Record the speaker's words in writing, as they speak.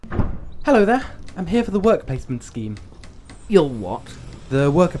Hello there. I'm here for the work placement scheme. You'll what? The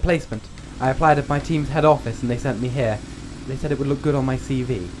worker placement. I applied at my team's head office and they sent me here. They said it would look good on my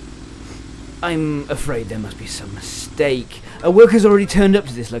CV. I'm afraid there must be some mistake. A worker's already turned up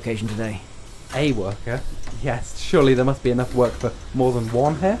to this location today. A worker? Yes, surely there must be enough work for more than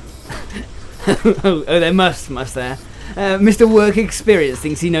one here? oh, there must there? Mr. Work Experience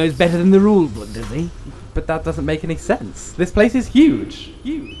thinks he knows better than the rule book, does he? But that doesn't make any sense. This place is huge.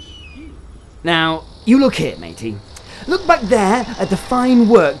 Now, you look here, matey. Look back there at the fine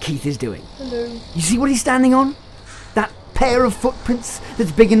work Keith is doing. Hello. You see what he's standing on? That pair of footprints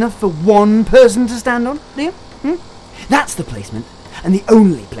that's big enough for one person to stand on, do you? That's the placement, and the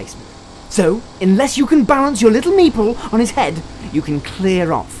only placement. So, unless you can balance your little meeple on his head, you can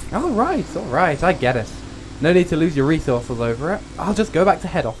clear off. All right, I get it. No need to lose your resources over it. I'll just go back to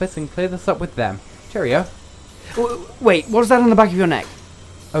head office and clear this up with them. Cheerio. Wait, what's that on the back of your neck?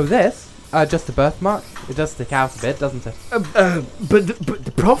 Oh, this? Just a birthmark. It does stick out a bit, doesn't it? But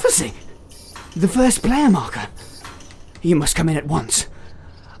the prophecy. The first player marker. You must come in at once.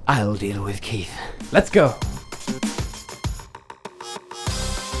 I'll deal with Keith. Let's go.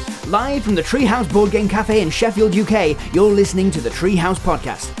 Live from the Treehouse Board Game Cafe in Sheffield, UK, you're listening to the Treehouse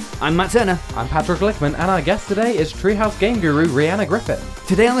Podcast. I'm Matt Turner. I'm Patrick Lickman, and our guest today is Treehouse game guru Rhianna Griffin.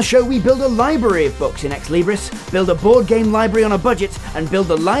 Today on the show, we build a library of books in Ex Libris, build a board game library on a budget, and build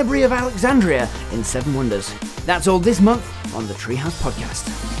the Library of Alexandria in Seven Wonders. That's all this month on the Treehouse Podcast.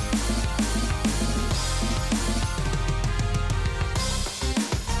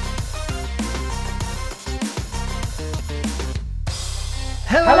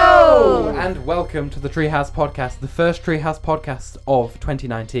 Hello! And welcome to the Treehouse Podcast, the first Treehouse Podcast of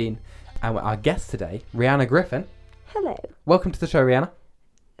 2019. And our guest today, Rhianna Griffin. Hello. Welcome to the show, Rhianna.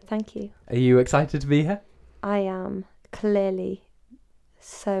 Thank you. Are you excited to be here? I am clearly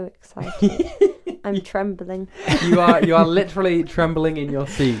so excited. I'm trembling. You are literally trembling in your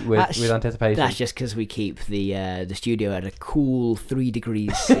seat with anticipation. That's just because we keep the studio at a cool 3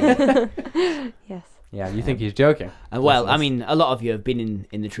 degrees. Yes. Yeah, you think he's joking. Well, I mean, a lot of you have been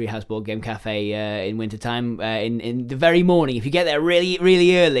in the Treehouse Board Game Cafe in wintertime, in the very morning. If you get there really,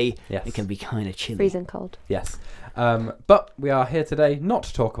 really early, yes, it can be kind of chilly. Freezing cold. Yes. But we are here today not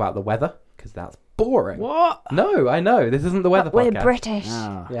to talk about the weather, because that's boring. What? No, I know. This isn't the weather We're podcast. British.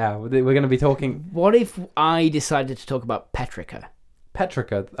 Oh. Yeah, we're going to be talking... What if I decided to talk about Petrica?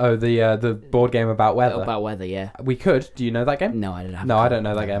 Petrica. Oh, the board game about weather. About weather, yeah. We could. Do you know that game? No, I don't have. No, I don't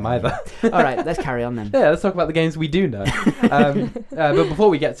know that game either. All right, let's carry on then. Yeah, let's talk about the games we do know. But before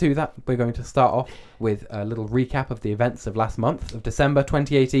we get to that, we're going to start off with a little recap of the events of last month, of December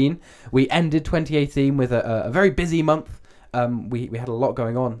 2018. We ended 2018 with a very busy month. We had a lot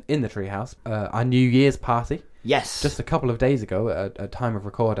going on in the Treehouse. Our New Year's party. Yes. Just a couple of days ago at time of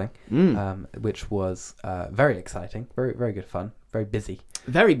recording, which was very exciting, very, very good fun, very busy.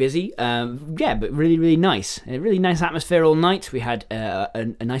 Very busy, yeah, but really, really nice. A really nice atmosphere all night. We had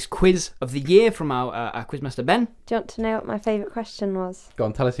a nice quiz of the year from our quizmaster Ben. Do you want to know what my favourite question was? Go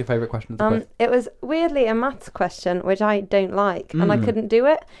on, tell us your favourite question of the quiz. It was weirdly a maths question, which I don't like, and I couldn't do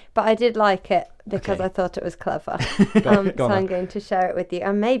it, but I did like it because I thought it was clever. So I'm going to share it with you,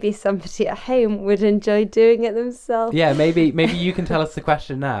 and maybe somebody at home would enjoy doing it themselves. Yeah, maybe you can tell us the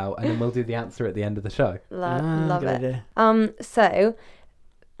question now, and then we'll do the answer at the end of the show. Love it. Idea. So,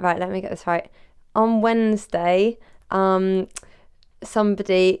 right, let me get this right. On Wednesday,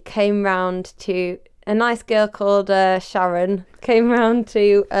 somebody came round to... A nice girl called Sharon came round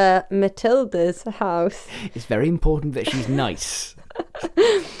to Matilda's house. It's very important that she's nice.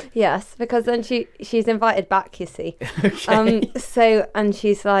 Yes, because then she's invited back, you see. Okay. And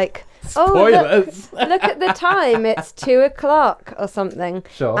she's like, Spoilers! Oh, look at the time, it's 2:00 or something.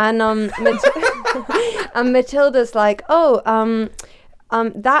 Sure. And and Matilda's like,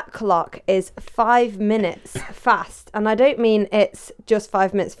 that clock is 5 minutes fast, and I don't mean it's just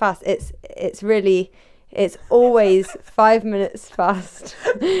 5 minutes fast. It's always 5 minutes fast.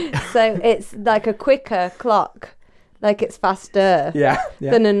 So it's like a quicker clock, like it's faster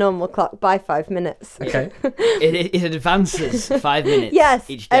than a normal clock by 5 minutes. Okay. It advances 5 minutes. Yes,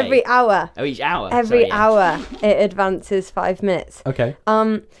 each day. every hour. Oh, each hour. Every hour it advances 5 minutes. Okay.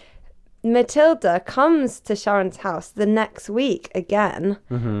 Matilda comes to Sharon's house the next week again,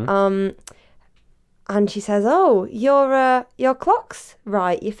 and she says, "Oh, your clock's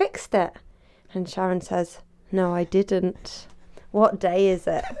right. You fixed it." And Sharon says, "No, I didn't. What day is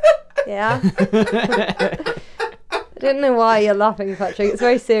it?" Yeah. don't know why you're laughing, Patrick. It's a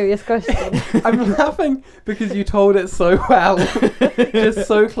very serious question. I'm laughing because you told it so well, just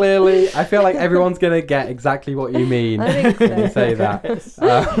so clearly. I feel like everyone's gonna get exactly what you mean I think so. when you say that.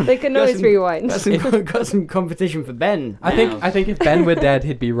 They can Got always some- rewind. Got some competition for Ben. I think if Ben were dead,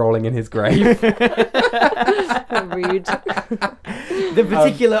 he'd be rolling in his grave. Rude. The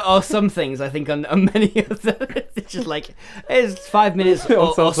particular or some things, I think, on many of them, it's just like, it's 5 minutes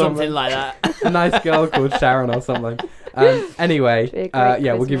or something like that. A nice girl called Sharon or something. Anyway, Should be a great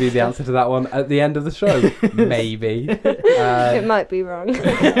yeah, we'll give you the answer to that one at the end of the show. Maybe. It might be wrong.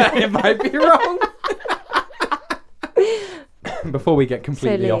 It might be wrong. Before we get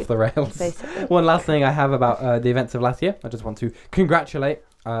completely So off the rails. Basically. One last thing I have about the events of last year. I just want to congratulate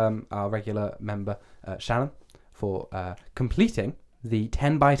our regular member, Shannon, for completing the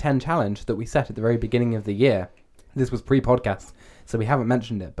 10 by 10 challenge that we set at the very beginning of the year. This was pre-podcast, so we haven't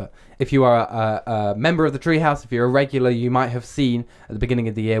mentioned it, but if you are a member of the Treehouse, if you're a regular, you might have seen at the beginning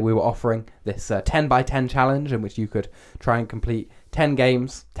of the year we were offering this 10 by 10 challenge in which you could try and complete 10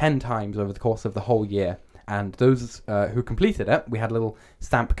 games 10 times over the course of the whole year. And those who completed it, we had little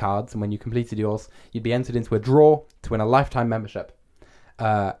stamp cards, and when you completed yours, you'd be entered into a draw to win a lifetime membership.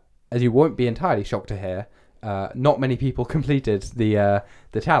 As you won't be entirely shocked to hear, not many people completed the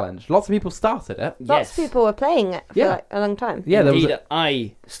challenge. Lots of people started it. Lots of people were playing it for Yeah. like a long time. Yeah, there was. Indeed,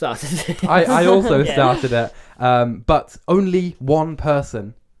 I started it. I also Yeah. started it, but only one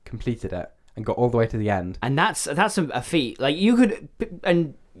person completed it and got all the way to the end. And that's a feat. Like, you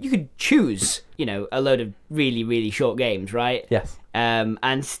could choose, a load of really, really short games, right? Yes.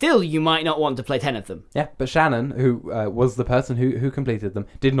 And still, you might not want to play 10 of them. Yeah, but Shannon, who was the person who completed them,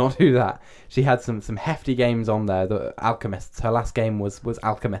 did not do that. She had some hefty games on there. The Alchemists. Her last game was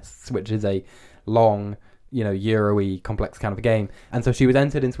Alchemists, which is a long, Euro-y complex kind of a game. And so she was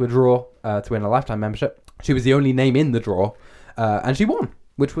entered into a draw to win a lifetime membership. She was the only name in the draw, and she won,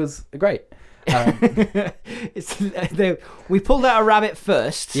 which was great. We pulled out a rabbit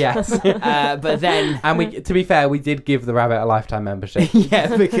first. Yes. But then... And to be fair, we did give the rabbit a lifetime membership.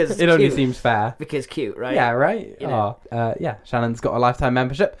 Yeah, because It only cute. seems fair. Because cute, right? Yeah, right? You know. Yeah, Shannon's got a lifetime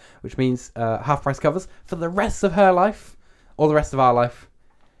membership, which means half price covers for the rest of her life, or the rest of our life,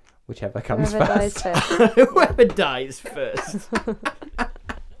 whichever comes Whoever dies first. first. Whoever dies first.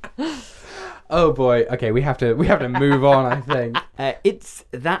 Oh boy, okay, we have to move on, I think. It's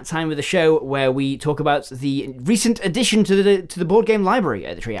that time of the show where we talk about the recent addition to the board game library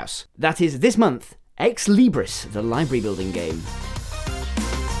at the Treehouse. That is this month, Ex Libris, the library building game.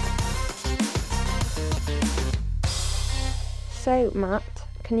 So, Matt,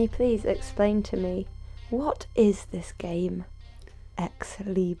 can you please explain to me, what is this game, Ex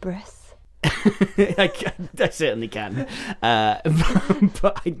Libris? I certainly can,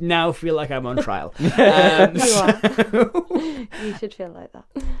 but I now feel like I'm on trial. You are. You should feel like that.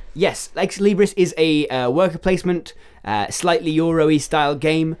 Yes, Ex Libris is a worker placement, slightly Euro-y style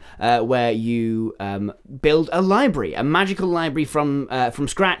game where you build a library, a magical library from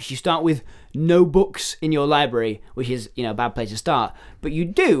scratch. You start with no books in your library, which is a bad place to start. But you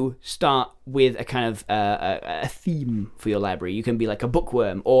do start with a kind of a theme for your library. You can be like a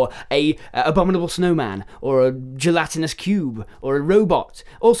bookworm, or a abominable snowman, or a gelatinous cube, or a robot.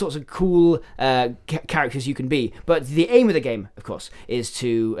 All sorts of cool characters you can be. But the aim of the game, of course, is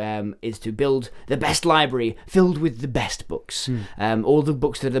to build the best library filled with the best books. All the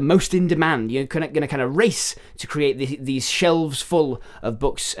books that are the most in demand. You're going to kind of race to create these shelves full of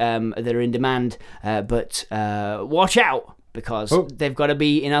books that are in demand. But watch out, because they've got to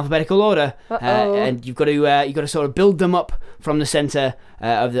be in alphabetical order, and you've got to sort of build them up from the center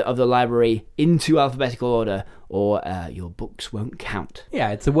of the library into alphabetical order, or your books won't count. Yeah,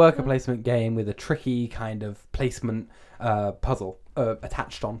 it's a worker placement game with a tricky kind of placement puzzle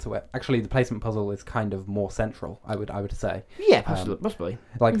attached onto it. Actually, the placement puzzle is kind of more central, I would say. Yeah, possibly.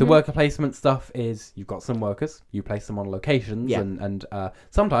 Like the worker placement stuff is, you've got some workers, you place them on locations, Yeah. and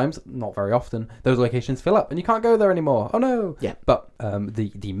sometimes, not very often, those locations fill up and you can't go there anymore. Oh no! Yeah. But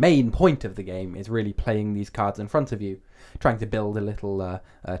the main point of the game is really playing these cards in front of you, trying to build a little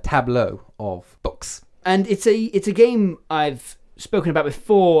tableau of books. And it's a game I've spoken about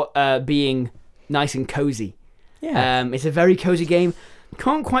before, being nice and cozy. Yeah. It's a very cozy game.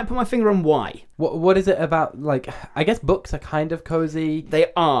 Can't quite put my finger on why. What is it about? Like, I guess books are kind of cozy.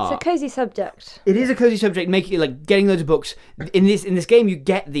 They are. It's a cozy subject. It is a cozy subject, making like getting loads of books. In this game, you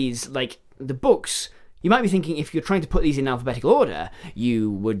get these, like, the books. You might be thinking, if you're trying to put these in alphabetical order,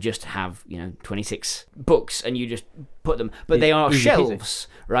 you would just have 26 books and you just put them. But they are Easy peasy. shelves,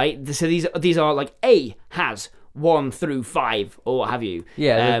 right? So these are like, A has 1 through 5 or what have you.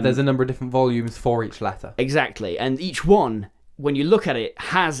 Yeah, there's a number of different volumes for each letter. Exactly, and each one, when you look at it,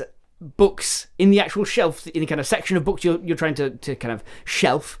 has books in the actual shelf, in the kind of section of books you're trying to kind of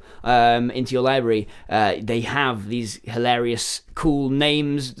shelf into your library. They have these hilarious, cool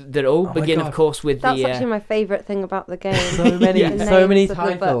names that all begin, of course, with That's actually my favourite thing about the game. So many, The so many names of the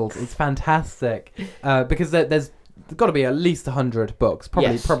titles. books. It's fantastic because there's got to be at least 100 books,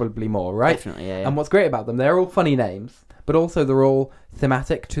 probably more, right? Definitely, yeah. And what's great about them, they're all funny names, but also they're all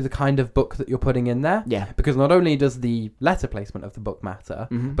thematic to the kind of book that you're putting in there. Yeah. Because not only does the letter placement of the book matter,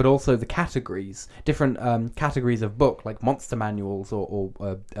 but also the categories, different categories of book, like monster manuals or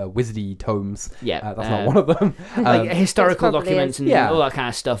wizardy tomes. Yeah. That's not one of them. Like historical It probably documents is. and all that kind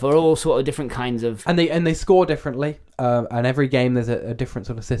of stuff are all sort of different kinds of... And they score differently. And every game there's a different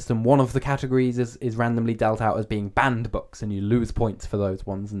sort of system. One of the categories is randomly dealt out as being banned books, and you lose points for those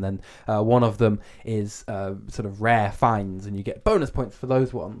ones. And then one of them is sort of rare finds, and you get bonus points for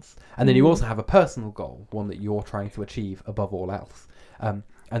those ones. And then you also have a personal goal, one that you're trying to achieve above all else. And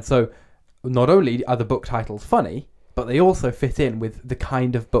so not only are the book titles funny, but they also fit in with the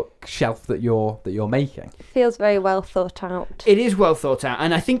kind of bookshelf that you're making. Feels very well thought out. It is well thought out,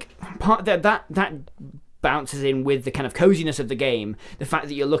 and I think part that bounces in with the kind of coziness of the game. The fact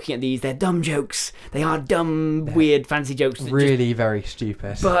that you're looking at they're dumb jokes. They are dumb, weird, fancy jokes. That Really very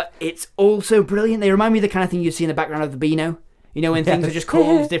stupid. but it's also brilliant. They remind me of the kind of thing you see in the background of the Beano. You know, when things are just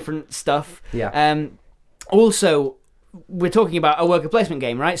called different stuff. Yeah. Also, we're talking about a worker placement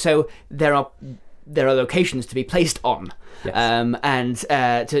game, right? So there are locations to be placed on, Yes. and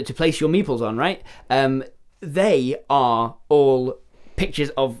to place your meeples on, right? They are all pictures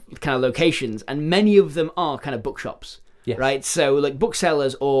of kind of locations, and many of them are kind of bookshops. Yes. Right, so like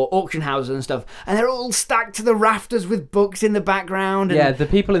booksellers or auction houses and stuff, and they're all stacked to the rafters with books in the background. And Yeah, the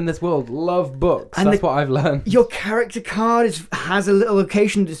people in this world love books. And That's what I've learned. your character card has a little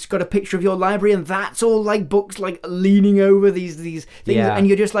location that's got a picture of your library, and that's all like books like leaning over these things, Yeah. and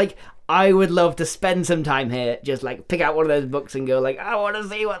you're just like, I would love to spend some time here, just like pick out one of those books and go like, I want to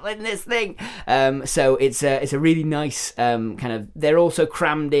see what's in this thing. So it's a really nice kind of. They're also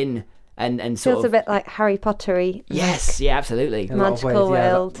crammed in. And sort Feels of a bit like Harry Potter-y. yes, yeah, absolutely. In a lot of Magical ways,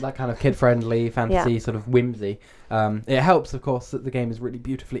 yeah, world. that kind of kid-friendly fantasy sort of whimsy. It helps, of course, that the game is really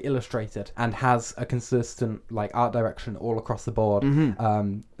beautifully illustrated and has a consistent like art direction all across the board.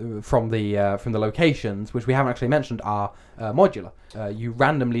 From the locations, which we haven't actually mentioned, are modular. You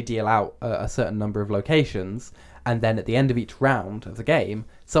randomly deal out a certain number of locations, and then at the end of each round of the game,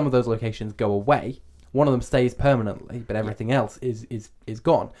 some of those locations go away. One of them stays permanently, but everything else is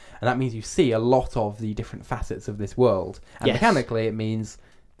gone. And that means you see a lot of the different facets of this world. And Yes. mechanically, it means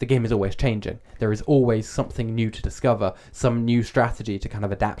the game is always changing. There is always something new to discover, some new strategy to kind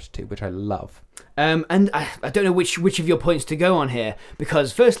of adapt to, which I love. And I don't know which of your points to go on here,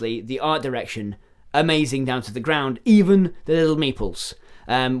 because firstly, the art direction, amazing down to the ground, even the little meeples.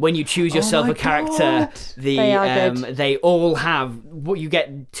 When you choose yourself my a character, God. They are good. they all have what you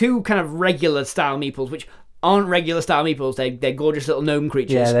get two kind of regular style meeples, which aren't regular style meeples. They're gorgeous little gnome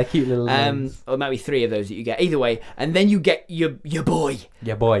creatures. Yeah, they're cute little names. Or it might be 3 of those that you get. Either way, and then you get your boy.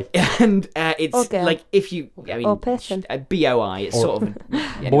 Yeah, boy. And it's Or girl. like if you, I mean, Or person. BOI. It's Or- sort of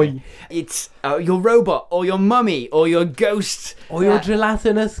anyway. Boy. It's your robot or your mummy or your ghost. Or your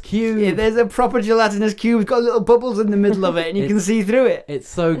gelatinous cube. Yeah, there's a proper gelatinous cube. It's got little bubbles in the middle of it, and you can see through it. It's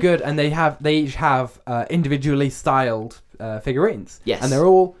so good, and they each have individually styled figurines. Yes. And they're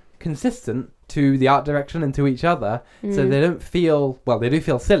all consistent to the art direction and to each other, so they don't feel, well, they do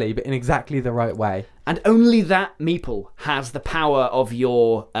feel silly, but in exactly the right way. And only that meeple has the power of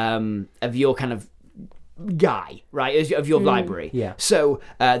your kind of guy, right? Of your library. Yeah. So,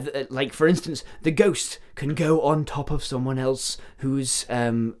 like for instance, the ghost can go on top of someone else who's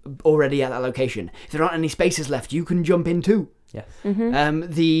already at that location. If there aren't any spaces left, you can jump in too. Yes.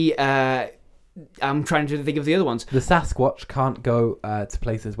 I'm trying to think of the other ones. The Sasquatch can't go to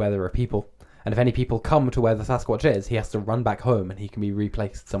places where there are people. And if any people come to where the Sasquatch is, he has to run back home and he can be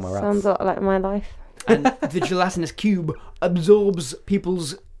replaced somewhere Sounds else. a lot like my life. And the gelatinous cube absorbs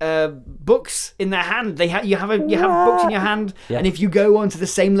people's books in their hand. You have books in your hand, Yeah. and if you go onto the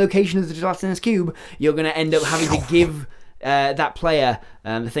same location as the gelatinous cube, you're going to end up having to give that player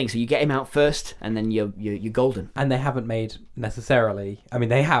the thing. So you get him out first, and then you're golden. And they haven't made necessarily, I mean,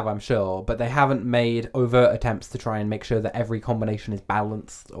 they have, I'm sure, but they haven't made overt attempts to try and make sure that every combination is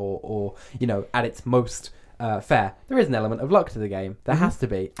balanced or at its most fair. There is an element of luck to the game. There has to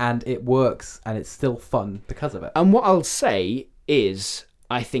be. And it works, and it's still fun because of it. And what I'll say is,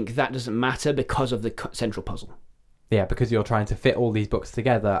 I think that doesn't matter because of the central puzzle. Yeah, because you're trying to fit all these books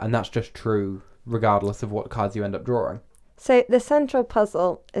together, and that's just true regardless of what cards you end up drawing. So the central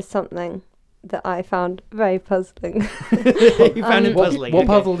puzzle is something that I found very puzzling. You found it puzzling. What okay.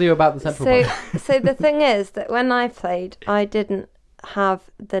 puzzled you about the central puzzle? So the thing is that when I played, I didn't have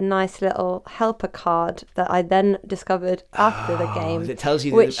the nice little helper card that I then discovered after the game, It tells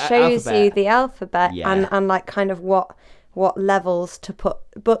you which the shows alphabet. you the alphabet Yeah. and like kind of what levels to put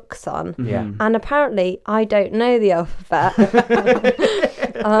books on. Yeah. And apparently I don't know the alphabet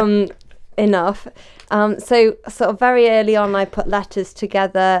enough. So sort of very early on I put letters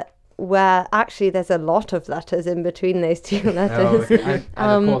together where actually there's a lot of letters in between those two Oh, letters. and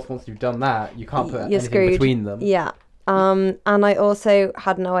of course, once you've done that, you can't put You're anything screwed. between them. Yeah. And I also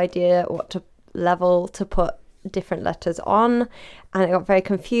had no idea what level to put different letters on, and it got very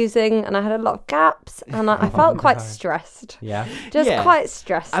confusing, and I had a lot of gaps, and I felt quite no. stressed. Yeah. Just Yeah. quite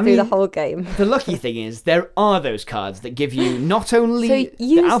stressed I through the mean, whole game. The lucky thing is there are those cards that give you not only So the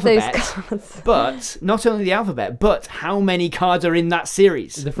use those alphabet, cards. but not only the alphabet, but how many cards are in that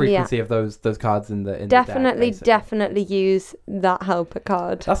series. The frequency of those cards in the Definitely, the deck, basically. definitely use that helper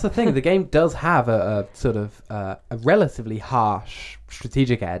card. That's the thing. The game does have a sort of a relatively harsh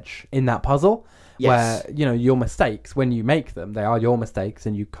strategic edge in that puzzle, Yes. where your mistakes, when you make them, they are your mistakes,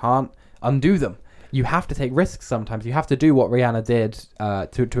 and you can't undo them. You have to take risks sometimes. You have to do what Rihanna did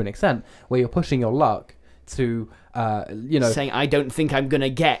to an extent, where you're pushing your luck to saying I don't think I'm gonna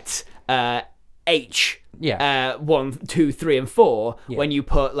get H. Yeah. 1, 2, 3, and 4. Yeah. When you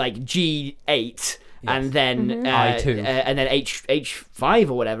put like G8 and then I2. and then H5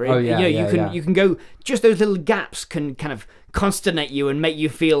 or whatever. Oh, yeah, you can go. Just those little gaps can kind of consternate you and make you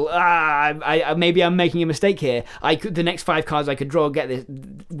feel I maybe I'm making a mistake here. The next 5 cards I could draw get this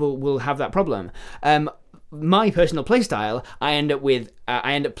will have that problem. My personal playstyle, I end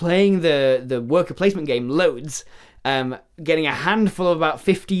up playing the worker placement game loads, getting a handful of about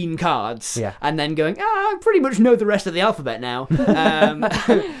 15 cards, and then going, I pretty much know the rest of the alphabet now.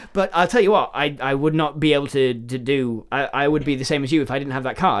 But I'll tell you what, I would not be able to do. I would be the same as you if I didn't have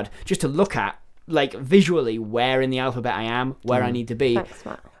that card, just to look at, like, visually where in the alphabet I am, where I need to be. Thanks,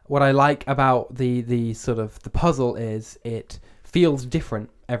 Matt. What I like about the sort of the puzzle is it feels different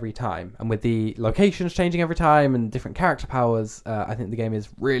every time, and with the locations changing every time and different character powers, I think the game is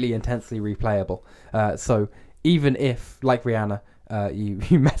really intensely replayable. So even if, like Rihanna,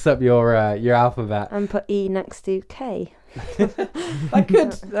 you mess up your alphabet, And put E next to K. I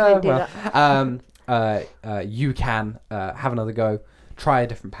could. Don't do You can have another go. Try a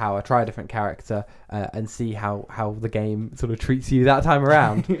different power, try a different character, and see how the game sort of treats you that time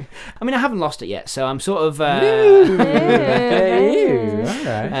around. I mean, I haven't lost it yet, so I'm sort of. Hey, all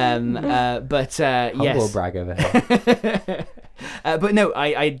right. But Humble yes. brag over here. But no,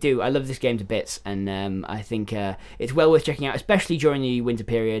 I do. I love this game to bits, and I think it's well worth checking out, especially during the winter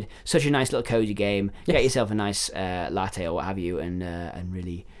period. Such a nice little cozy game. Yes. Get yourself a nice latte or what have you, and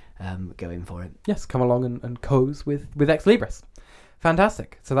really go in for it. Yes, come along and coze with Ex Libris.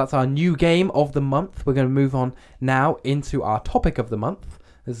 Fantastic. So that's our new game of the month. We're going to move on now into our topic of the month.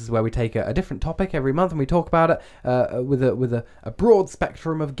 This is where we take a different topic every month and we talk about it with a broad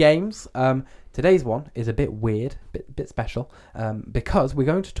spectrum of games. Today's one is a bit weird, bit special, because we're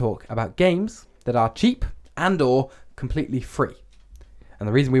going to talk about games that are cheap and or completely free. And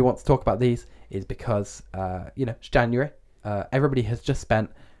the reason we want to talk about these is because, it's January. Everybody has just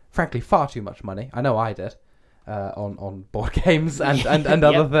spent, frankly, far too much money. I know I did. On board games and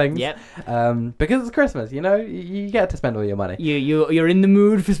other things. Yep. Because it's Christmas, you get to spend all your money. You're in the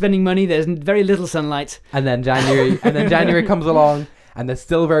mood for spending money. There's very little sunlight, And then January comes along, and there's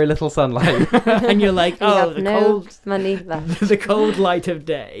still very little sunlight. and you're like, You oh, have the no cold, money left. the cold light of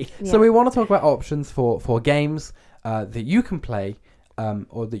day. So we want to talk about options for games that you can play,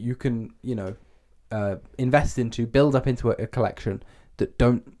 or that you can invest into, build up into a collection that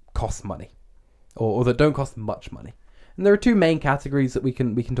don't cost money. Or that don't cost much money. And there are 2 main categories that we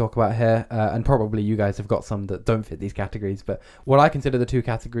can talk about here, and probably you guys have got some that don't fit these categories, but what I consider the 2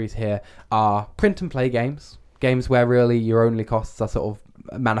 categories here are print and play games where really your only costs are sort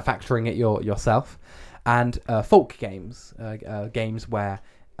of manufacturing it yourself, and folk games, games where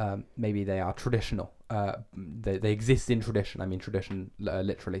maybe they are traditional. They exist in tradition. I mean tradition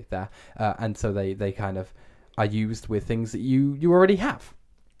literally there, and so they kind of are used with things that you already have.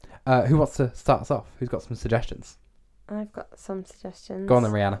 Who wants to start us off? Who's got some suggestions? I've got some suggestions. Go on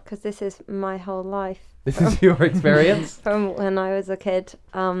then, Rihanna. Because this is my whole life. This is your experience. From when I was a kid.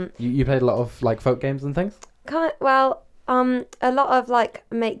 You played a lot of like folk games and things? A lot of like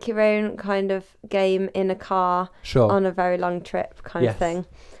make your own kind of game in a car Sure. on a very long trip kind Yes. of thing.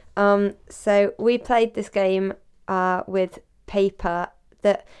 So we played this game with paper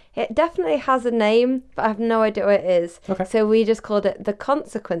that it definitely has a name, but I have no idea what it is. Okay. So we just called it the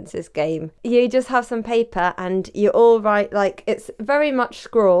consequences game. You just have some paper and you all write, like, it's very much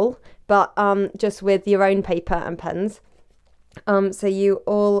scroll, but just with your own paper and pens. So you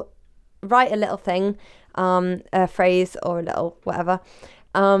all write a little thing, a phrase or a little whatever,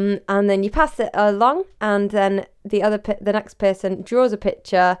 and then you pass it along, and then the next person draws a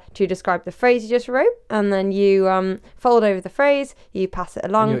picture to describe the phrase you just wrote, and then you fold over the phrase, you pass it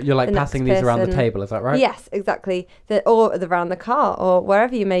along. And you're like the passing next these around the person- table, is that right? Yes, exactly. Or around the car or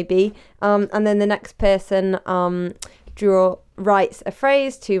wherever you may be, and then the next person writes a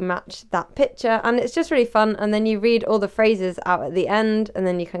phrase to match that picture, and it's just really fun. And then you read all the phrases out at the end, and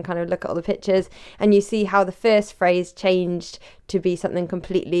then you can kind of look at all the pictures and you see how the first phrase changed to be something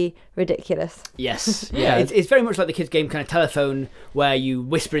completely ridiculous. Yes, Yeah. it's very much like the kids' game kind of telephone, where you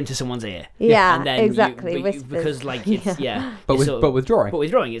whisper into someone's ear. Yeah, and then exactly. Whispers. Because like it's But it's with sort of- but with drawing. but with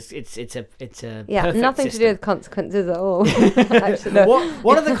drawing, it's a Yeah, perfect nothing to system. do with consequences at all. Actually.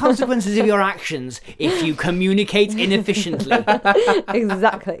 What are the consequences of your actions if you communicate inefficiently?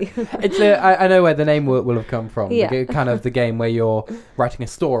 Exactly. It's I know where the name will have come from. Yeah. Kind of the game where you're writing a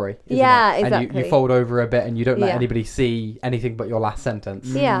story. Isn't Yeah, it? And you exactly. fold over a bit and you don't let Yeah. anybody see anything but your last sentence.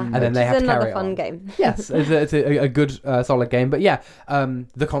 Yeah, And then which they is have to another carry fun on. game. Yes, it's a good solid game. But yeah,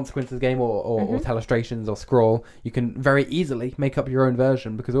 the consequences game or Telestrations or Scroll, you can very easily make up your own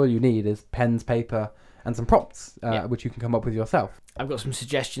version because all you need is pens, paper, and some prompts, Yeah. which you can come up with yourself. I've got some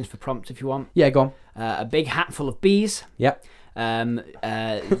suggestions for prompts if you want. Yeah, go on. A big hat full of bees. Yep.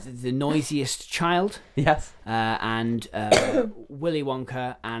 The noisiest child. Yes. And Willy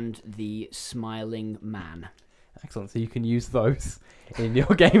Wonka and the Smiling Man. Excellent. So you can use those in your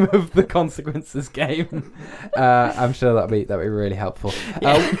game of the consequences game. I'm sure that'd be really helpful.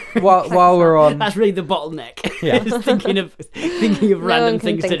 While we're on, That's really the bottleneck. Yeah. Is thinking of No random one can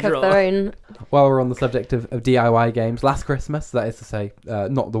things to think of draw. their own. while we're on the subject of DIY games, last Christmas, that is to say,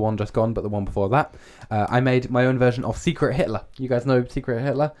 not the one just gone, but the one before that, I made my own version of Secret Hitler. You guys know Secret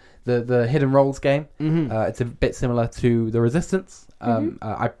Hitler, the hidden roles game. Mm-hmm. It's a bit similar to The Resistance.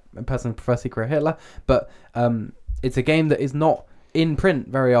 I personally prefer Secret Hitler, but it's a game that is not in print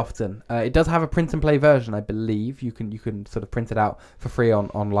very often. It does have a print and play version, I believe. You can sort of print it out for free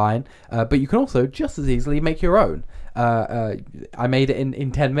online, but you can also just as easily make your own. I made it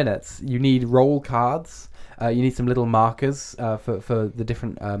in 10 minutes. You need roll cards. You need some little markers for the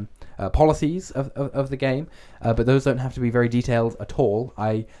different policies of the game, but those don't have to be very detailed at all.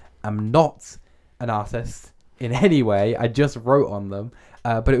 I am not an artist in any way. I just wrote on them,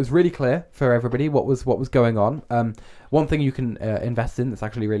 but it was really clear for everybody what was going on. One thing you can invest in that's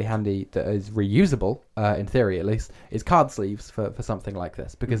actually really handy, that is reusable, in theory at least, is card sleeves for something like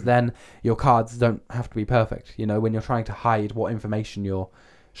this, because then your cards don't have to be perfect. You know, when you're trying to hide what information you're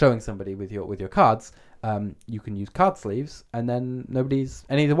showing somebody with your cards, you can use card sleeves, and then nobody's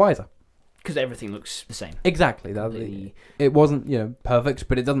any the wiser. Because everything looks the same. Exactly. Completely. It wasn't, perfect,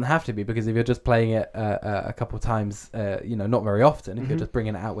 but it doesn't have to be, because if you're just playing it a couple of times, not very often, if you're just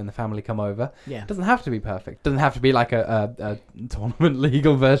bringing it out when the family come over, Yeah. it doesn't have to be perfect. It doesn't have to be like a tournament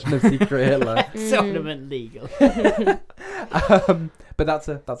legal version of Secret Hitler. Tournament legal. But that's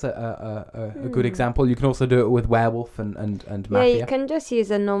a good example. You can also do it with Werewolf and Yeah, Mafia. you can just use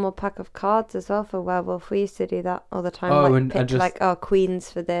a normal pack of cards as well for Werewolf. We used to do that all the time. Oh, like and pick just-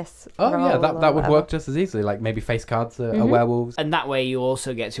 queens for this. Oh yeah, role that or would whatever. work just as easily. Like maybe face cards are Mhm. werewolves. And that way you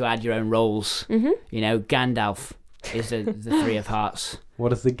also get to add your own roles. Mhm. You know, Gandalf is the Three of Hearts. What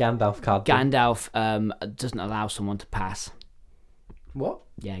does the Gandalf card do? Gandalf doesn't allow someone to pass. What?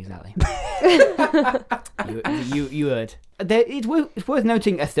 Yeah, exactly. you heard. It's worth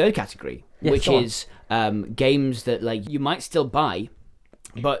noting a third category, Yes, which go on. is games that like you might still buy,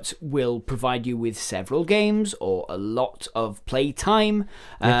 but will provide you with several games or a lot of play time.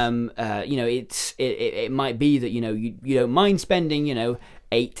 Yes. It might be that you don't mind spending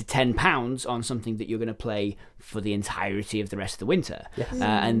 £8 to £10 on something that you're going to play for the entirety of the rest of the winter. Yes.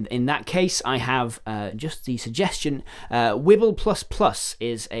 And in that case, I have just the suggestion. Wibble Plus Plus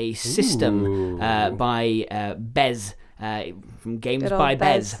is a system Ooh. by Bez from Games Good old by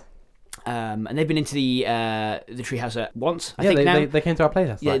Bez. Bez. And they've been into the Treehouse once. I Yeah, think now. they came to our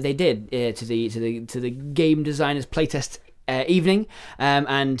playtest. Yeah, night. they did to the game designers playtest evening,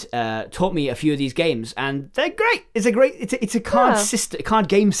 and taught me a few of these games, and they're great. It's a card Yeah. system, a card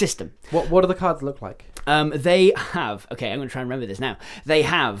game system. What do the cards look like? They have I'm going to try and remember this now. They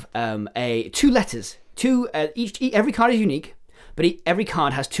have two letters. Every card is unique, but every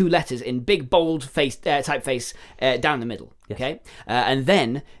card has two letters in big bold typeface down the middle. Yes. Okay, and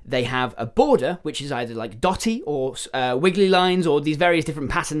then they have a border, which is either like dotty or wiggly lines or these various different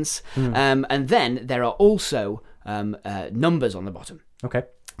patterns. And then there are also numbers on the bottom. Okay.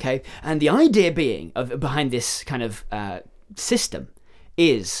 Okay, and the idea behind this kind of system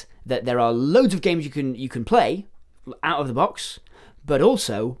is that there are loads of games you can play out of the box, but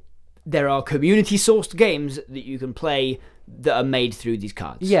also there are community sourced games that you can play that are made through these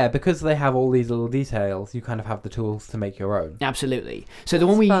cards. Yeah, because they have all these little details, you kind of have the tools to make your own. Absolutely. So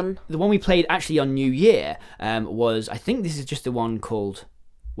fun. the one we played actually on New Year was, I think this is just the one called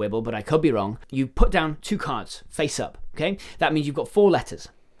Wibble, but I could be wrong. You put down 2 cards face up. Okay, that means you've got 4 letters.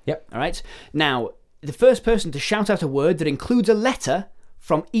 Yep. All right. Now, the first person to shout out a word that includes a letter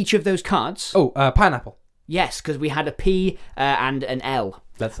from each of those cards. Oh, pineapple. Yes, because we had a P and an L.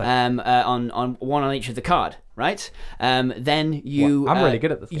 Let's say. On one on each of the card, right? Then you. Well, I'm really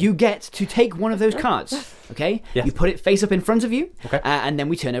good at this game. You get to take one of those cards. Okay. Yes. You put it face up in front of you. Okay. And then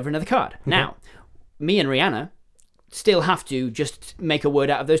we turn over another card. Now, me and Rihanna still have to just make a word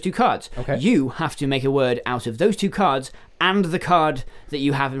out of those 2 cards. Okay. You have to make a word out of those 2 cards and the card that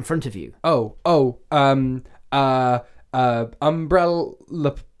you have in front of you. Umbrella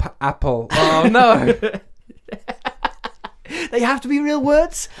apple. Oh no. They have to be real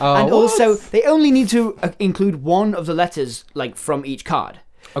words, Oh, and what? also they only need to include one of the letters, like from each card.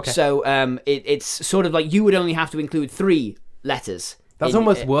 Okay. So it's sort of like you would only have to include 3 letters. That's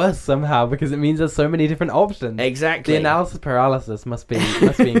almost worse somehow because it means there's so many different options. Exactly. The analysis paralysis must be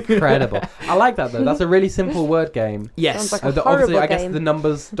incredible. I like that though. That's a really simple word game. Yes. Sounds like a Obviously, horrible I guess game. the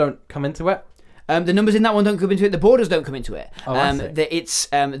numbers don't come into it. The numbers in that one don't come into it. The borders don't come into it. Oh, I see. It's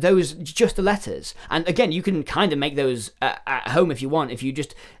those just the letters. And again, you can kind of make those at home if you want. If you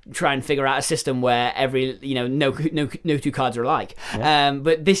just try and figure out a system where every no 2 cards are alike. Yeah.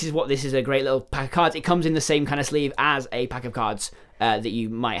 But this is a great little pack of cards. It comes in the same kind of sleeve as a pack of cards that you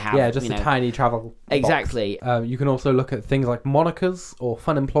might have. Yeah, just a tiny travel box. Exactly. You can also look at things like Monikers or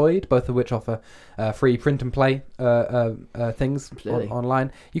Fun Employed, both of which offer free print and play things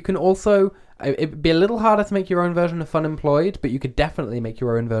online. You can also, it'd be a little harder to make your own version of Fun Employed, but you could definitely make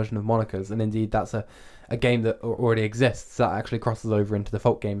your own version of Monikers, and indeed that's a game that already exists that actually crosses over into the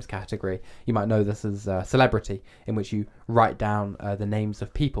folk games category. You might know this as Celebrity, in which you write down the names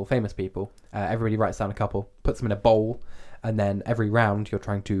of people, famous people. Everybody writes down a couple, puts them in a bowl, and then every round you're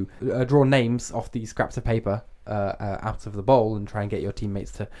trying to draw names off these scraps of paper out of the bowl and try and get your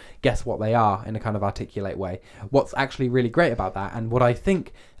teammates to guess what they are in a kind of articulate way. What's actually really great about that, and what I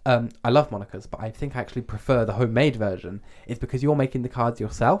think, I love Monikers, but I think I actually prefer the homemade version, is because you're making the cards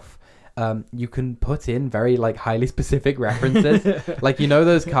yourself. You can put in very highly specific references, like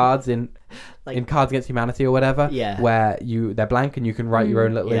those cards in Cards Against Humanity or whatever, where they're blank and you can write your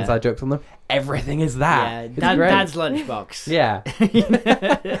own little inside jokes on them. Everything is that. Yeah, Dad's lunchbox. Yeah.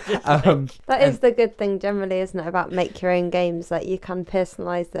 That is the good thing generally, isn't it, about make your own games? Like you can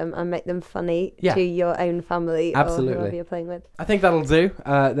personalise them and make them funny to your own family or whoever you're playing with. I think that'll do.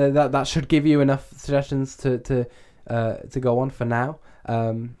 That should give you enough suggestions to go on for now.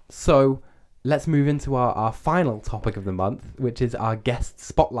 So let's move into our final topic of the month, which is our guest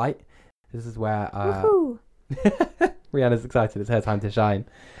spotlight. This is where Rihanna's excited. It's her time to shine.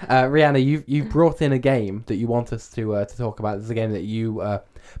 Rihanna, you've brought in a game that you want us to talk about. This is a game that you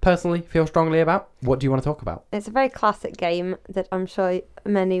personally feel strongly about. What do you want to talk about? It's a very classic game that I'm sure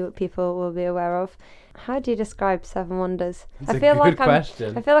many people will be aware of. How do you describe Seven Wonders? It's a good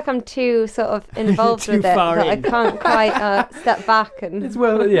question. I feel like I'm too sort of involved with it that I can't quite step back and.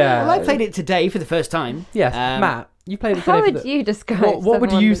 Well, I played it today for the first time. Yes, Matt, you played it today. How would you describe? What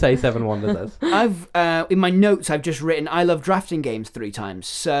would you say Seven Wonders as? I've in my notes I've just written I love drafting games 3 times.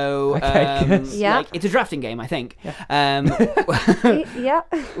 So it's a drafting game, I think. Yeah.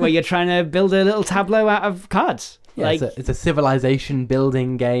 Where you're trying to build a little tableau out of cards. Yeah, it's a civilization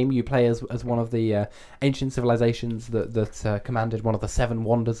building game. You play as one of the ancient civilizations that commanded one of the 7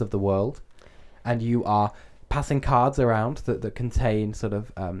 wonders of the world, and you are passing cards around that contain sort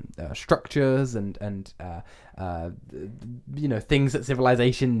of structures and things that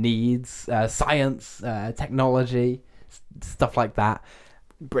civilization needs, science, technology, stuff like that.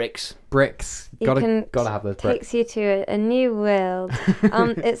 Bricks. Gotta have those bricks. Takes you to a new world.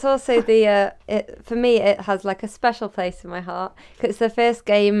 It's also for me it has like a special place in my heart because it's the first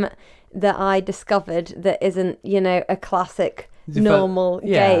game that I discovered that isn't a classic normal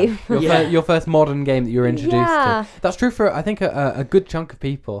game. Your first modern game that you were introduced to. That's true for I think a good chunk of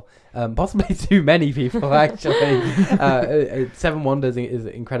people, possibly too many people actually. 7 Wonders is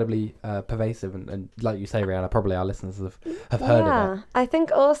incredibly pervasive and like you say, Rihanna, probably our listeners have heard of it. I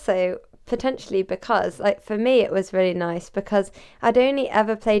think also potentially because, like, for me, it was really nice because I'd only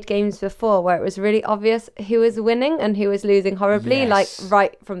ever played games before where it was really obvious who was winning and who was losing horribly, like Yes.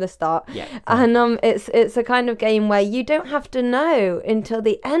 right from the start. Yeah. And it's a kind of game where you don't have to know until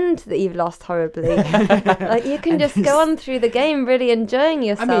the end that you've lost horribly. Like, you can just go on through the game really enjoying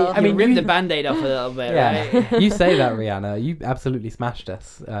yourself. I mean, rip you- the band-aid off a little bit, Yeah, right? you say that, Rihanna. You absolutely smashed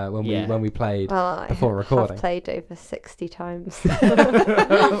us Yeah. when we played well, before I recording. have played over 60 times.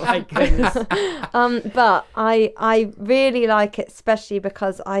 Oh my goodness. But I really like it, especially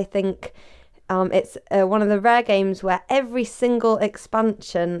because I think it's one of the rare games where every single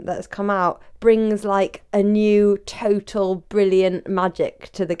expansion that's come out brings like a new total brilliant magic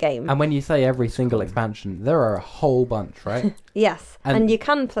to the game. And when you say every single expansion, there are a whole bunch, right? Yes, And- and you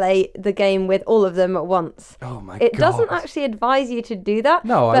can play the game with all of them at once. Oh my It god. doesn't actually advise you to do that.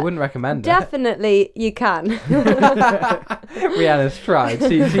 No, I but wouldn't recommend Definitely you can. it. Rihanna's tried.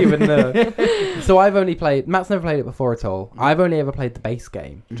 She would know. So I've only played. Matt's never played it before at all. I've only ever played the base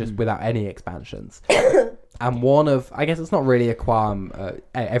game, just without any expansions. And one of, I guess it's not really a qualm.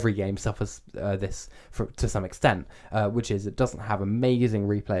 Every game suffers this to some extent, which is it doesn't have amazing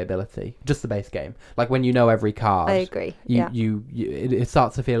replayability. Just the base game. Like when you know every card, I agree. it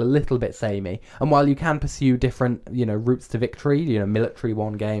starts to feel a little bit samey. And while you can pursue different, routes to victory, military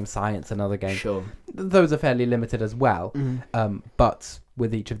one game, science another game, Sure. those are fairly limited as well. But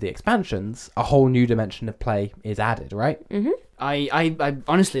with each of the expansions, a whole new dimension of play is added, right? Mm-hmm. I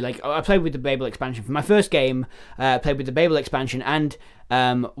honestly, like, I played with the Babel expansion for my first game. Played with the Babel expansion, and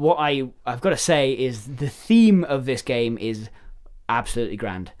what I've got to say is the theme of this game is absolutely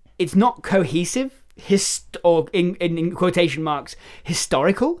grand. It's not cohesive, or in quotation marks,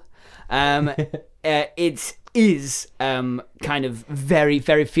 historical. It is kind of very,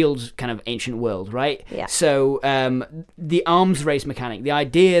 very feels kind of ancient world, right? Yeah. So the arms race mechanic, the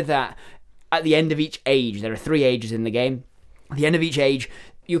idea that at the end of each age, there are 3 ages in the game. At the end of each age,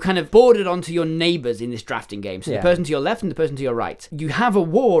 you're kind of bordered onto your neighbours in this drafting game. So Yeah. the person to your left and the person to your right. You have a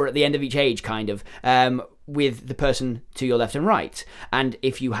war at the end of each age, kind of, with the person to your left and right. And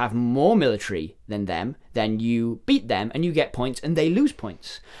if you have more military than them, then you beat them and you get points and they lose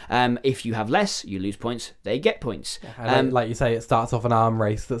points. If you have less, you lose points, they get points. And like you say, it starts off an arm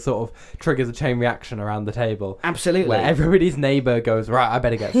race that sort of triggers a chain reaction around the table. Absolutely. Where everybody's neighbour goes, right, I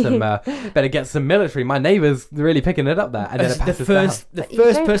better get some military. My neighbour's really picking it up there, and then it passes the But you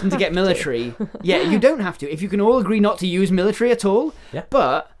first don't person to have get to. military. Yeah, you don't have to. If you can all agree not to use military at all. Yeah.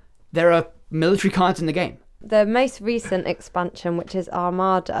 But there are military cards in the game. The most recent expansion, which is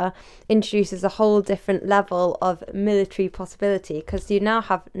Armada, introduces a whole different level of military possibility because you now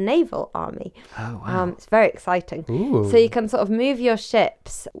have naval army. Oh wow. It's very exciting. Ooh. So you can sort of move your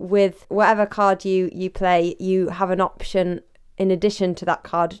ships with whatever card you play. You have an option in addition to that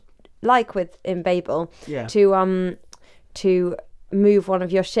card, like in Babel, Yeah. to move one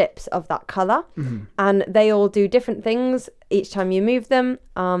of your ships of that color, and they all do different things each time you move them.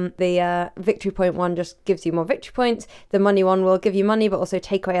 The victory point one just gives you more victory points. The money one will give you money but also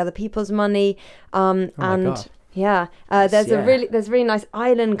take away other people's money. And God. yeah, there's Yeah. really nice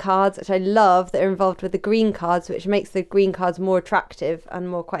island cards which I love that are involved with the green cards, which makes the green cards more attractive and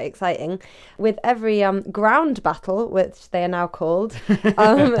more quite exciting. With every ground battle, which they are now called,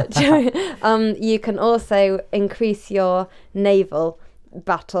 you can also increase your naval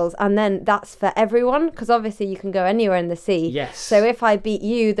battles, and then that's for everyone because obviously you can go anywhere in the sea. Yes. So if I beat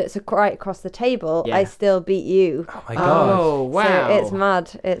you, that's right across the table, Yeah. I still beat you. Oh my god. Oh wow. So it's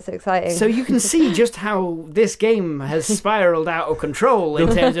mad. It's exciting. So you can see just how this game has spiraled out of control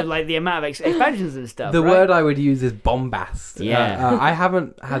in terms of like the amount of expansions and stuff. The right? word I would use is bombast. Yeah. I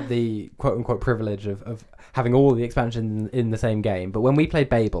haven't had the quote-unquote privilege of having all the expansions in the same game, but when we played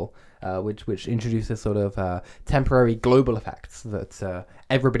Babel, which introduces sort of temporary global effects that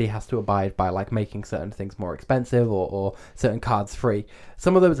everybody has to abide by, like making certain things more expensive or certain cards free.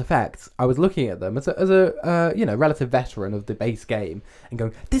 Some of those effects, I was looking at them as a relative veteran of the base game and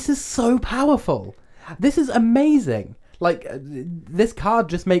going, this is so powerful. This is amazing. Like, this card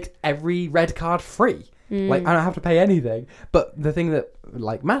just makes every red card free. Like, I don't have to pay anything. But the thing that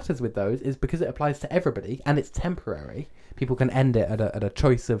like matters with those is because it applies to everybody and it's temporary. People can end it at a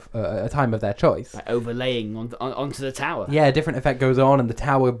choice of a time of their choice. Like overlaying onto the tower. Yeah, a different effect goes on and the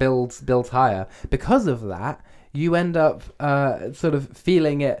tower builds higher. Because of that, you end up sort of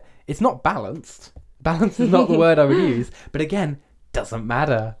feeling it. It's not balanced. Balance is not the word I would use. But again, doesn't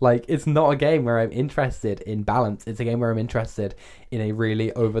matter. Like, it's not a game where I'm interested in balance. It's a game where I'm interested in a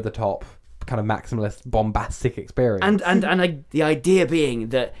really over-the-top kind of maximalist bombastic experience. And the idea being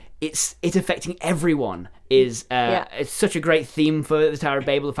that it's affecting everyone. It's such a great theme for the Tower of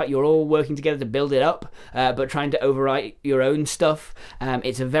Babel. The fact you're all working together to build it up, but trying to overwrite your own stuff.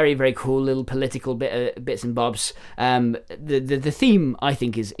 It's a very, very cool little political bits and bobs. The theme, I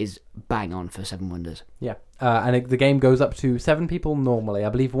think, is bang on for Seven Wonders. Yeah, and the game goes up to 7 people normally. I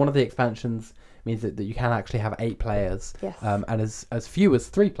believe one of the expansions means that you can actually have 8 players. Yes. And as few as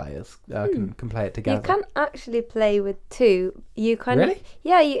 3 players can play it together. You can actually play with 2. You kind Really?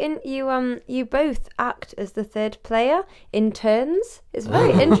 of you both act as the third player in turns. It's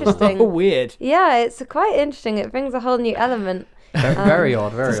very interesting. Oh, weird. Yeah, it's quite interesting. It brings a whole new element. Very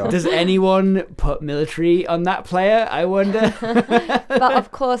odd, very odd. Does anyone put military on that player? I wonder. But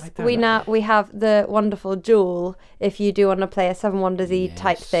of course, we have the wonderful duel. If you do want to play a Seven Wonders-y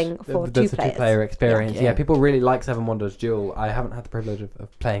type thing for 2 There's a players. 2-player experience. Yeah. Yeah, people really like Seven Wonders Duel. I haven't had the privilege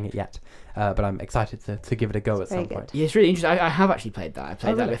of playing it yet, but I'm excited to give it a go at very some good. point. Yeah, it's really interesting. I have actually played that. I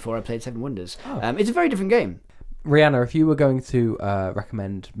played that really? before I played Seven Wonders. Oh. It's a very different game. Rihanna, if you were going to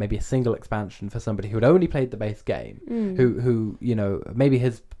recommend maybe a single expansion for somebody who had only played the base game, who maybe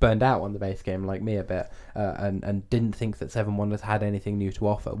has burned out on the base game like me a bit, and didn't think that Seven Wonders had anything new to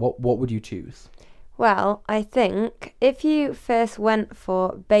offer, what would you choose? Well, I think if you first went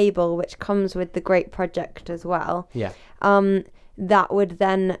for Babel, which comes with the Great Project as well, Yeah. that would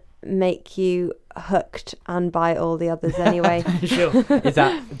then make you hooked and buy all the others anyway. Sure. Is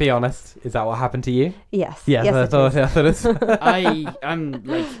that, be honest, is that what happened to you? Yes. Yes, yes I it thought is. it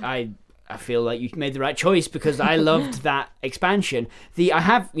was. I feel like you made the right choice because I loved that expansion. I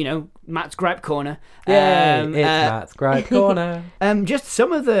have Matt's Gripe Corner. Yay, it's Matt's Gripe Corner. Just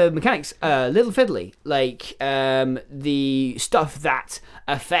some of the mechanics, little fiddly, like the stuff that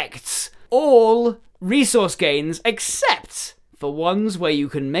affects all resource gains except for ones where you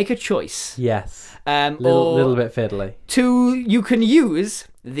can make a choice. Yes. Or Little bit fiddly. you can use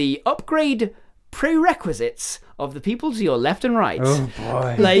the upgrade prerequisites of the people to your left and right. Oh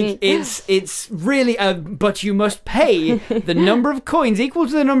boy. Like it's really but you must pay the number of coins equal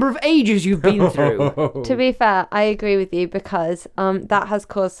to the number of ages you've been through. To be fair, I agree with you because that has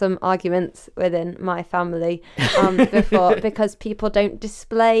caused some arguments within my family before because people don't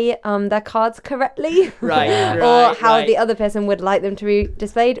display their cards correctly. Right. Or how the other person would like them to be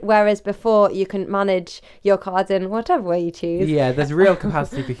displayed. Whereas before, you can manage your cards in whatever way you choose. Yeah, there's real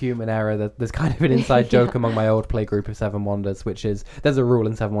capacity for human error. There's kind of an inside joke among my old play group of Seven Wonders, which is there's a rule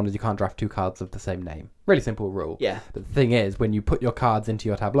in Seven Wonders: you can't draft 2 cards of the same name. Really simple rule. Yeah. But the thing is, when you put your cards into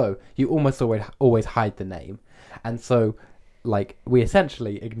your tableau, you almost always hide the name, and so like we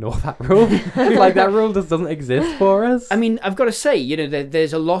essentially ignore that rule. Like that rule just doesn't exist for us. I mean, I've got to say,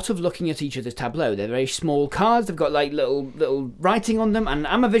 there's a lot of looking at each other's tableau. They're very small cards. They've got like little writing on them, and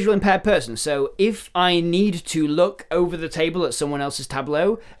I'm a visual impaired person, so if I need to look over the table at someone else's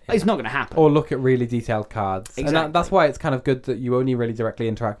tableau, it's not going to happen. Or look at really detailed cards. Exactly. And that's why it's kind of good that you only really directly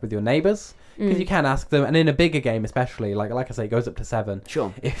interact with your neighbours. Because you can ask them, and in a bigger game especially, like I say, it goes up to 7.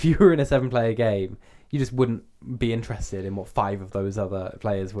 Sure. If you were in a 7-player game, you just wouldn't be interested in what 5 of those other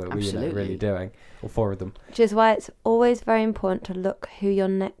players were really doing, or 4 of them. Which is why it's always very important to look who you're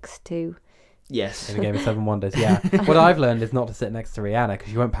next to. Yes. In a game of Seven Wonders, yeah. What I've learned is not to sit next to Rihanna because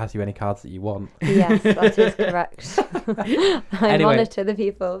she won't pass you any cards that you want. Yes, that is correct. I Anyway. monitor the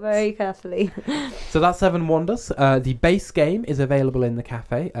people very carefully. So that's Seven Wonders. The base game is available in the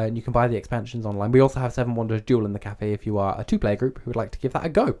cafe, and you can buy the expansions online. We also have Seven Wonders Duel in the cafe if you are a 2-player group who would like to give that a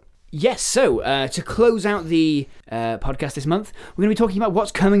go. Yes, so to close out the podcast this month, we're going to be talking about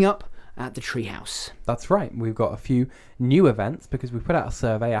what's coming up at the Treehouse. That's right. We've got a few new events because we put out a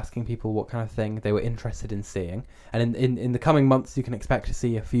survey asking people what kind of thing they were interested in seeing. And in the coming months, you can expect to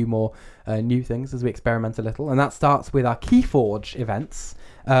see a few more new things as we experiment a little. And that starts with our Keyforge events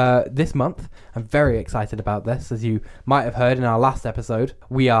this month. I'm very excited about this. As you might have heard in our last episode,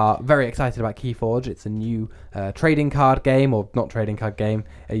 we are very excited about Keyforge. It's a new trading card game, or not trading card game,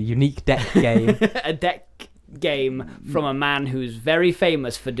 a unique deck game. A deck game from a man who's very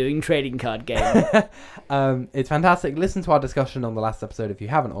famous for doing trading card games. It's fantastic. Listen to our discussion on the last episode if you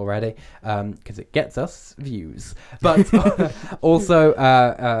haven't already, because it gets us views. But also,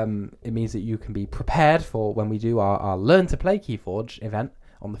 it means that you can be prepared for when we do our Learn to Play Keyforge event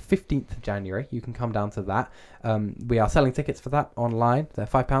on the 15th of January. You can come down to that. We are selling tickets for that online. They're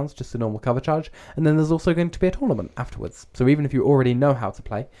 £5, just a normal cover charge. And then there's also going to be a tournament afterwards. So even if you already know how to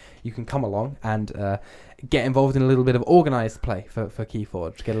play, you can come along and get involved in a little bit of organised play for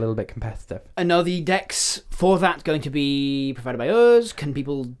Keyforge, get a little bit competitive. And are the decks for that going to be provided by us? Can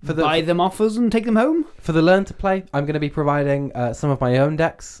people buy them off us and take them home? For the Learn to Play, I'm going to be providing some of my own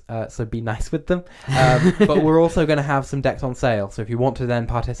decks, so be nice with them. But we're also going to have some decks on sale. So if you want to then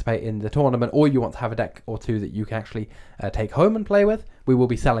participate in the tournament, or you want to have a deck or two that you can actually take home and play with, we will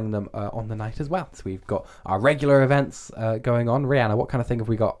be selling them on the night as well. So we've got our regular events going on. Rihanna, what kind of thing have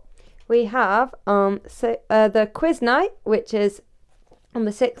we got? We have the quiz night, which is on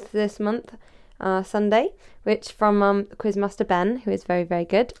the 6th this month, Sunday, which from Quizmaster Ben, who is very, very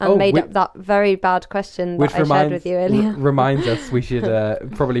good, and made up that very bad question that I shared with you earlier. Reminds us we should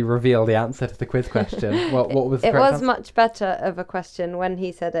probably reveal the answer to the quiz question. What was the it? Correct Was answer? Much better of a question when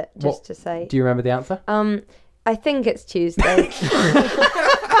he said it, just to say. Do you remember the answer? I think it's Tuesday.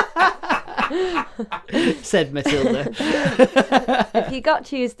 Said Matilda. If you got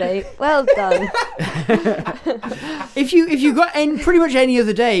Tuesday, well done. If you got pretty much any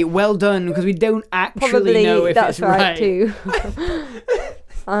other day, well done, because we don't actually Probably know if that's it's right. too.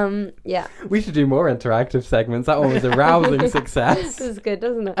 Yeah. We should do more interactive segments. That one was a rousing success. This is good,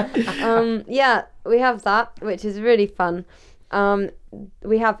 doesn't it? Yeah, we have that, which is really fun.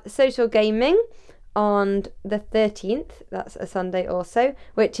 We have social gaming on the 13th, that's a Sunday also,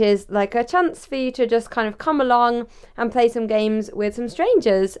 which is like a chance for you to just kind of come along and play some games with some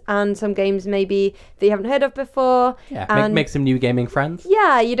strangers, and some games maybe that you haven't heard of before. Yeah, make some new gaming friends.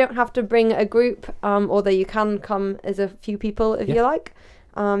 Yeah, you don't have to bring a group, although you can come as a few people if you like.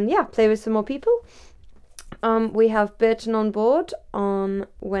 Play with some more people. We have Burton on board on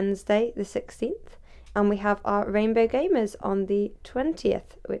Wednesday the 16th. And we have our Rainbow Gamers on the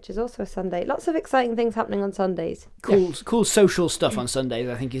 20th, which is also a Sunday. Lots of exciting things happening on Sundays. Cool social stuff on Sundays,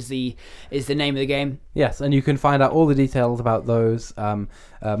 I think is the name of the game. Yes, and you can find out all the details about those.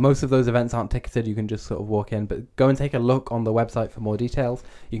 Most of those events aren't ticketed. You can just sort of walk in, but go and take a look on the website for more details.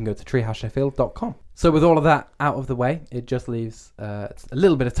 You can go to treehousesheffield.com. So with all of that out of the way, it just leaves a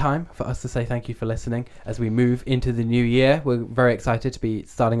little bit of time for us to say thank you for listening as we move into the new year. We're very excited to be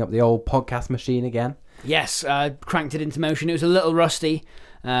starting up the old podcast machine again. Yes, cranked it into motion. It was a little rusty.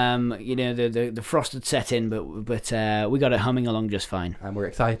 The frost had set in, but we got it humming along just fine. And we're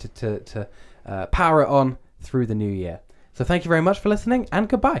excited to power it on through the new year. So thank you very much for listening, and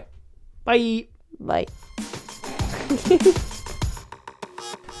goodbye. Bye. Bye.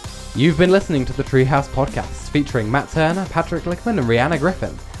 You've been listening to the Treehouse Podcast, featuring Matt Turner, Patrick Lickman, and Rihanna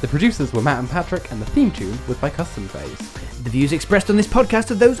Griffin. The producers were Matt and Patrick, and the theme tune was by Custom Phase. The views expressed on this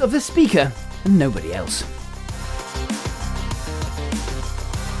podcast are those of the speaker and nobody else.